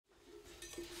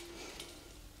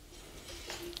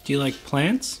Do you like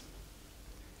plants?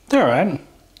 They're alright.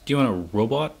 Do you want a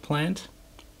robot plant?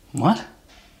 What?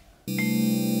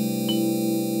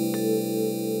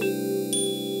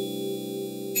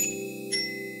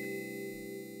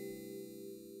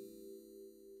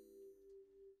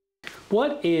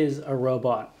 What is a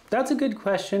robot? That's a good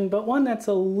question, but one that's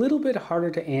a little bit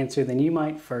harder to answer than you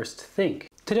might first think.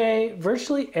 Today,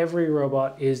 virtually every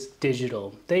robot is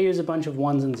digital. They use a bunch of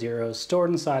ones and zeros stored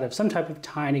inside of some type of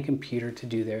tiny computer to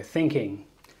do their thinking.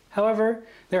 However,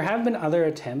 there have been other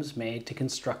attempts made to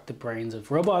construct the brains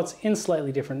of robots in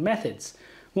slightly different methods.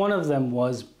 One of them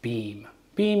was BEAM.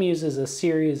 BEAM uses a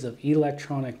series of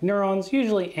electronic neurons,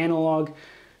 usually analog,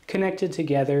 connected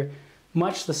together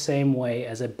much the same way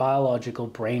as a biological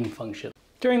brain function.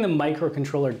 During the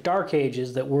microcontroller dark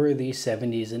ages that were the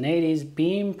 70s and 80s,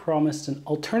 BEAM promised an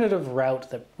alternative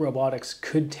route that robotics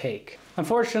could take.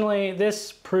 Unfortunately,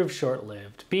 this proved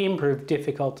short-lived. BEAM proved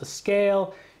difficult to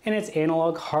scale, and its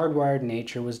analog hardwired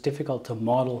nature was difficult to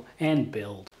model and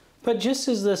build. But just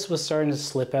as this was starting to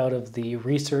slip out of the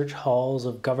research halls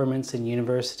of governments and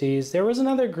universities, there was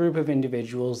another group of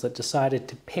individuals that decided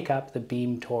to pick up the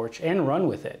BEAM torch and run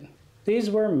with it.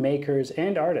 These were makers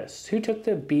and artists who took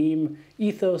the BEAM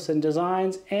ethos and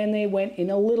designs and they went in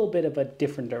a little bit of a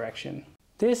different direction.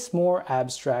 This more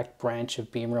abstract branch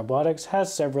of BEAM robotics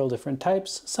has several different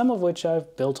types, some of which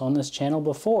I've built on this channel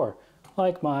before,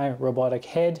 like my robotic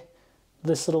head,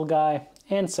 this little guy,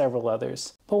 and several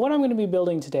others. But what I'm going to be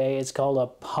building today is called a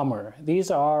Pummer. These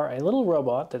are a little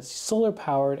robot that's solar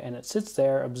powered and it sits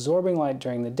there absorbing light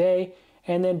during the day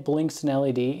and then blinks an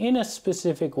LED in a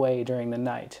specific way during the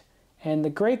night. And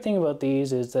the great thing about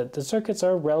these is that the circuits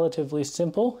are relatively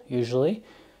simple, usually,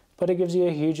 but it gives you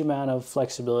a huge amount of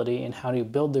flexibility in how to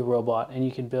build the robot, and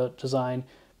you can design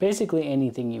basically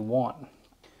anything you want.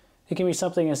 It can be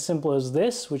something as simple as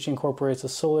this, which incorporates a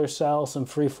solar cell, some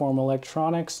freeform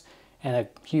electronics, and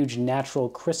a huge natural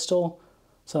crystal,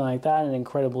 something like that, an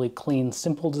incredibly clean,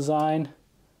 simple design,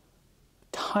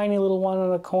 tiny little one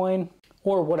on a coin,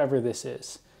 or whatever this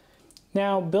is.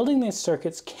 Now, building these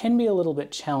circuits can be a little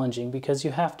bit challenging because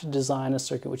you have to design a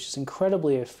circuit which is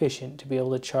incredibly efficient to be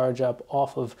able to charge up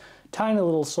off of tiny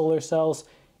little solar cells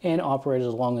and operate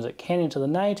as long as it can into the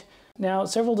night. Now,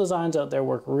 several designs out there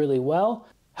work really well.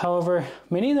 However,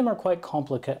 many of them are quite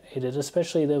complicated,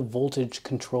 especially the voltage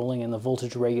controlling and the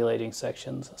voltage regulating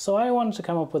sections. So I wanted to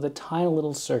come up with a tiny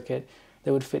little circuit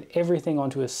that would fit everything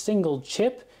onto a single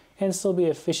chip and still be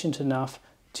efficient enough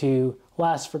to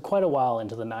last for quite a while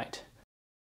into the night.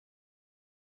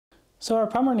 So our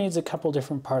Pummer needs a couple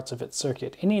different parts of its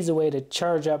circuit. It needs a way to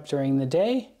charge up during the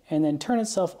day and then turn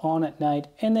itself on at night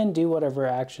and then do whatever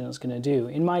action it's going to do.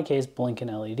 In my case, blink an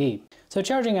LED. So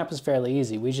charging up is fairly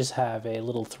easy. We just have a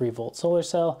little 3-volt solar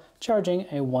cell charging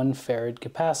a 1 farad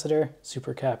capacitor,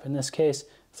 supercap in this case,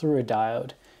 through a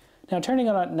diode. Now turning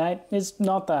on at night is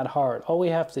not that hard. All we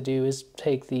have to do is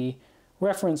take the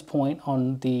reference point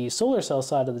on the solar cell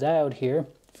side of the diode here,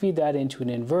 feed that into an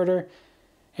inverter,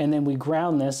 and then we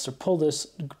ground this or pull this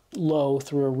low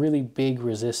through a really big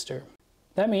resistor.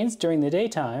 That means during the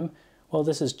daytime, while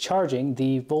this is charging,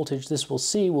 the voltage this will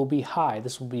see will be high.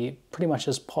 This will be pretty much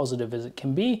as positive as it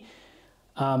can be,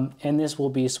 and this will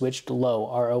be switched low.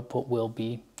 Our output will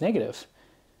be negative.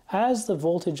 As the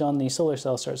voltage on the solar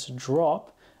cell starts to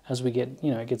drop, as we get,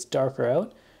 it gets darker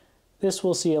out, this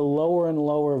will see a lower and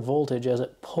lower voltage as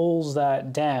it pulls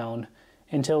that down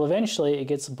until eventually it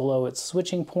gets below its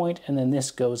switching point and then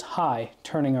this goes high,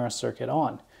 turning our circuit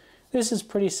on. This is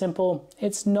pretty simple.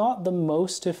 It's not the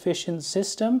most efficient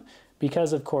system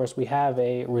because of course we have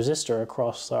a resistor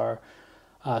across our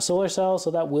solar cell,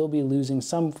 so that will be losing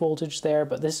some voltage there,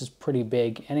 but this is pretty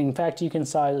big. And in fact, you can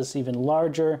size this even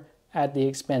larger at the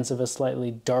expense of a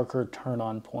slightly darker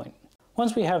turn-on point.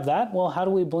 Once we have that, well, how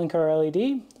do we blink our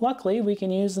LED? Luckily, we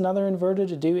can use another inverter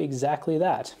to do exactly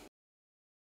that.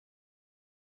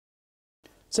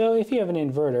 So if you have an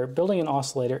inverter, building an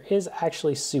oscillator is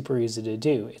actually super easy to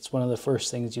do. It's one of the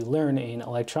first things you learn in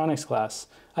electronics class.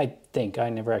 I think I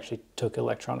never actually took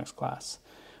electronics class.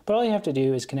 But all you have to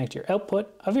do is connect your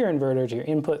output of your inverter to your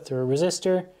input through a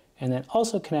resistor, and then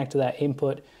also connect that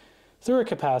input through a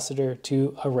capacitor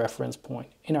to a reference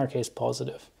point, in our case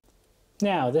positive.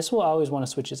 Now, this will always want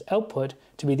to switch its output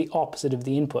to be the opposite of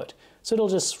the input. So it'll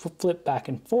just flip back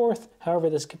and forth. However,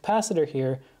 this capacitor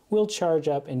here will charge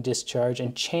up and discharge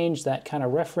and change that kind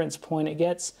of reference point it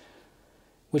gets,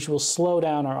 which will slow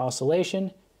down our oscillation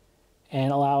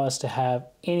and allow us to have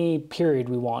any period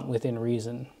we want within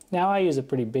reason. Now I use a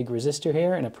pretty big resistor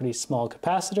here and a pretty small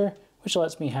capacitor, which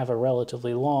lets me have a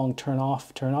relatively long turn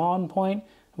off, turn on point,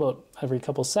 about every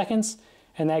couple seconds,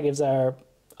 and that gives our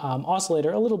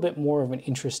oscillator a little bit more of an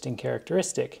interesting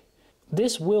characteristic.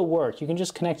 This will work. You can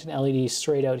just connect an LED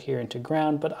straight out here into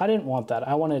ground, but I didn't want that.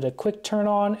 I wanted a quick turn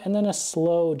on and then a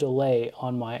slow delay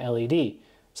on my LED.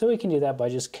 So we can do that by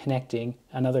just connecting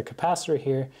another capacitor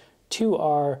here to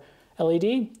our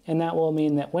LED, and that will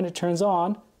mean that when it turns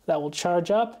on, that will charge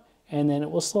up, and then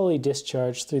it will slowly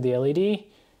discharge through the LED,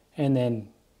 and then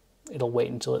it'll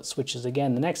wait until it switches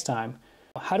again the next time.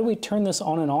 How do we turn this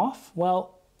on and off?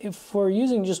 Well, if we're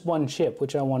using just one chip,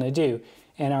 which I want to do,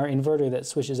 and our inverter that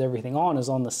switches everything on is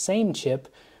on the same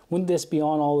chip, wouldn't this be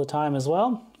on all the time as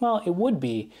well? Well, it would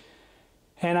be.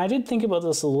 And I did think about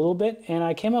this a little bit, and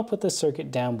I came up with the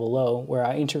circuit down below where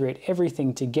I integrate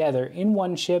everything together in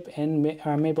one chip, and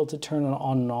I'm able to turn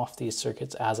on and off these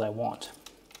circuits as I want.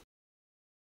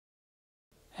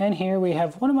 And here we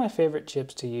have one of my favorite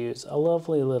chips to use, a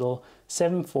lovely little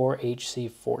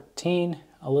 74HC14,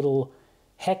 a little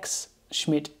hex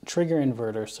Schmidt trigger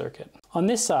inverter circuit. On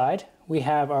this side, we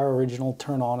have our original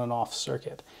turn on and off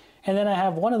circuit. And then I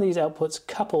have one of these outputs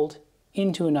coupled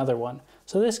into another one.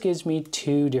 So this gives me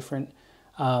two different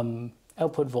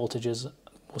output voltages.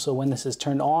 So when this is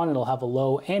turned on, it'll have a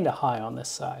low and a high on this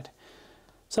side.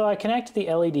 So I connect the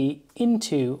LED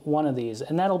into one of these,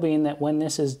 and that'll mean that when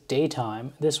this is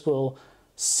daytime, this will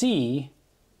see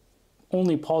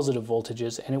only positive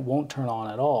voltages and it won't turn on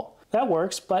at all. That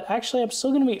works, but actually I'm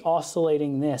still going to be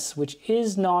oscillating this, which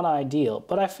is not ideal.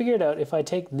 But I figured out if I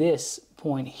take this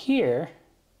point here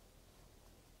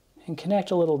and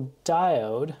connect a little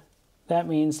diode, that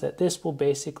means that this will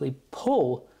basically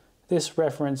pull this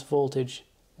reference voltage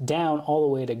down all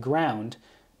the way to ground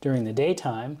during the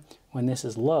daytime when this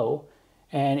is low,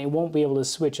 and it won't be able to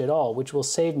switch at all, which will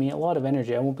save me a lot of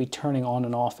energy. I won't be turning on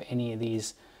and off any of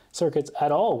these circuits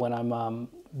at all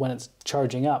when it's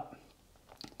charging up.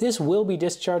 This will be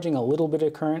discharging a little bit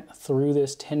of current through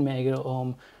this 10 mega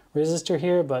ohm resistor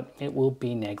here, but it will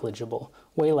be negligible,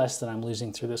 way less than I'm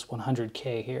losing through this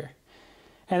 100K here.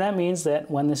 And that means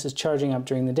that when this is charging up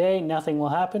during the day, nothing will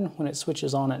happen. When it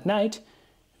switches on at night,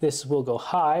 this will go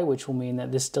high, which will mean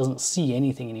that this doesn't see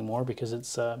anything anymore because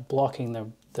it's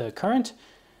blocking the current.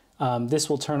 This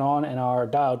will turn on and our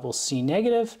diode will see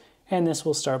negative, and this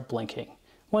will start blinking.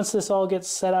 Once this all gets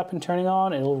set up and turning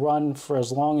on, it'll run for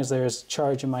as long as there's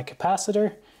charge in my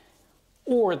capacitor,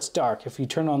 or it's dark. If you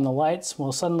turn on the lights,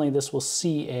 well, suddenly this will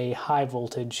see a high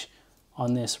voltage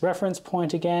on this reference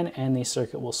point again, and the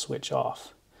circuit will switch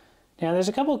off. Now, there's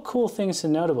a couple of cool things to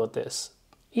note about this.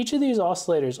 Each of these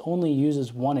oscillators only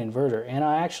uses one inverter, and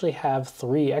I actually have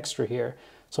 3 extra here,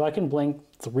 so I can blink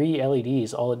 3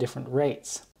 LEDs all at different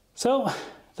rates. So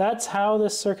that's how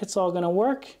this circuit's all going to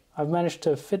work. I've managed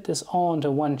to fit this all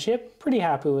into one chip. Pretty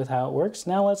happy with how it works.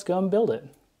 Now let's go and build it.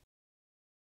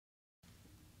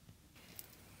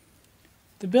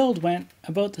 The build went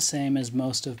about the same as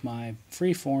most of my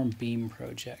freeform BEAM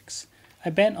projects. I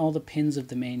bent all the pins of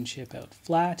the main chip out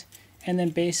flat, and then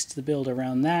based the build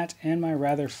around that and my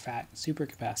rather fat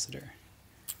supercapacitor.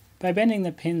 By bending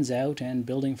the pins out and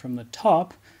building from the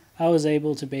top, I was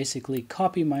able to basically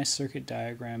copy my circuit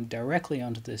diagram directly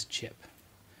onto this chip,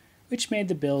 which made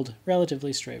the build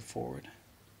relatively straightforward.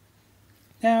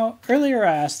 Now, earlier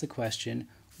I asked the question,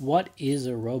 what is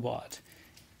a robot?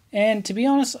 And to be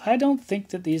honest, I don't think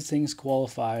that these things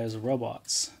qualify as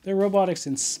robots. They're robotics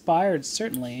inspired,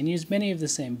 certainly, and use many of the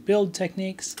same build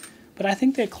techniques, but I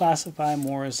think they classify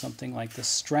more as something like the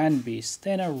Strand Beast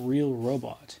than a real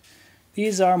robot.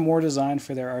 These are more designed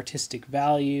for their artistic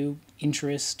value,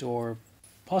 interest, or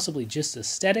possibly just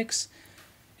aesthetics,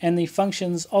 and the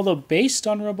functions, although based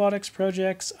on robotics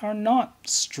projects, are not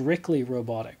strictly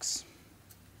robotics.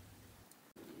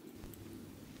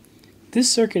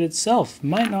 This circuit itself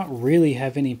might not really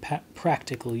have any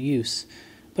practical use,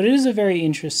 but it is a very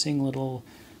interesting little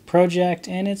project,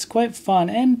 and it's quite fun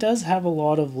and does have a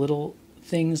lot of little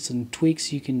things and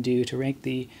tweaks you can do to make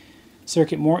the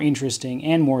circuit more interesting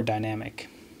and more dynamic.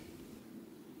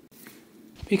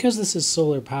 Because this is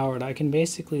solar powered, I can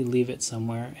basically leave it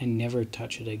somewhere and never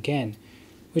touch it again,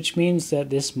 which means that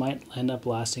this might end up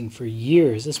lasting for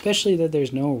years, especially that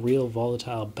there's no real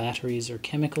volatile batteries or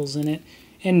chemicals in it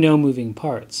and no moving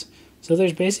parts. So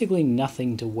there's basically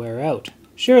nothing to wear out.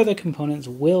 Sure, the components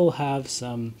will have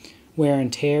some wear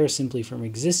and tear simply from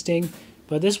existing,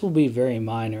 but this will be very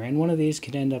minor, and one of these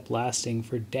could end up lasting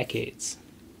for decades.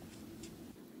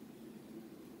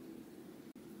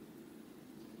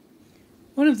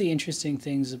 One of the interesting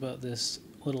things about this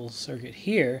little circuit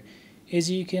here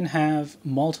is you can have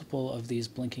multiple of these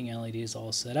blinking LEDs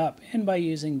all set up, and by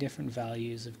using different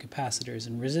values of capacitors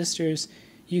and resistors,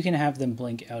 you can have them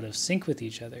blink out of sync with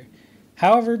each other.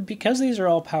 However, because these are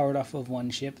all powered off of one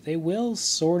chip, they will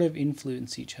sort of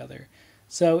influence each other.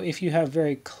 So if you have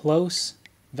very close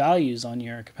values on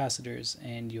your capacitors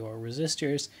and your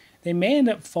resistors, they may end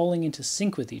up falling into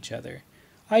sync with each other.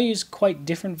 I use quite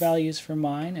different values for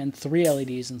mine and 3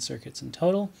 LEDs and circuits in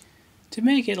total. To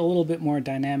make it a little bit more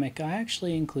dynamic, I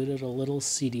actually included a little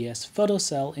CDS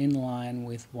photocell in line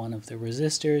with one of the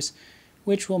resistors,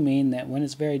 which will mean that when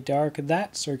it's very dark,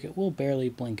 that circuit will barely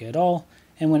blink at all,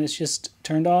 and when it's just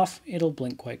turned off, it'll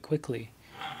blink quite quickly.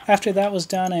 After that was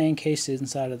done, I encased it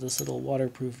inside of this little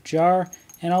waterproof jar,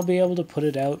 and I'll be able to put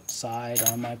it outside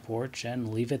on my porch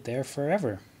and leave it there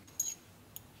forever.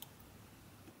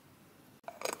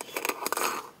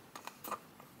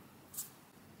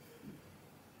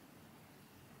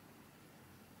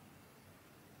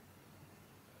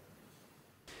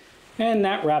 And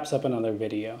that wraps up another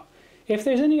video. If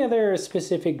there's any other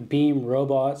specific BEAM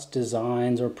robots,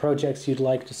 designs, or projects you'd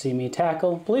like to see me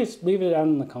tackle, please leave it down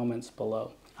in the comments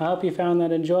below. I hope you found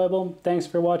that enjoyable. Thanks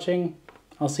for watching.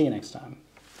 I'll see you next time.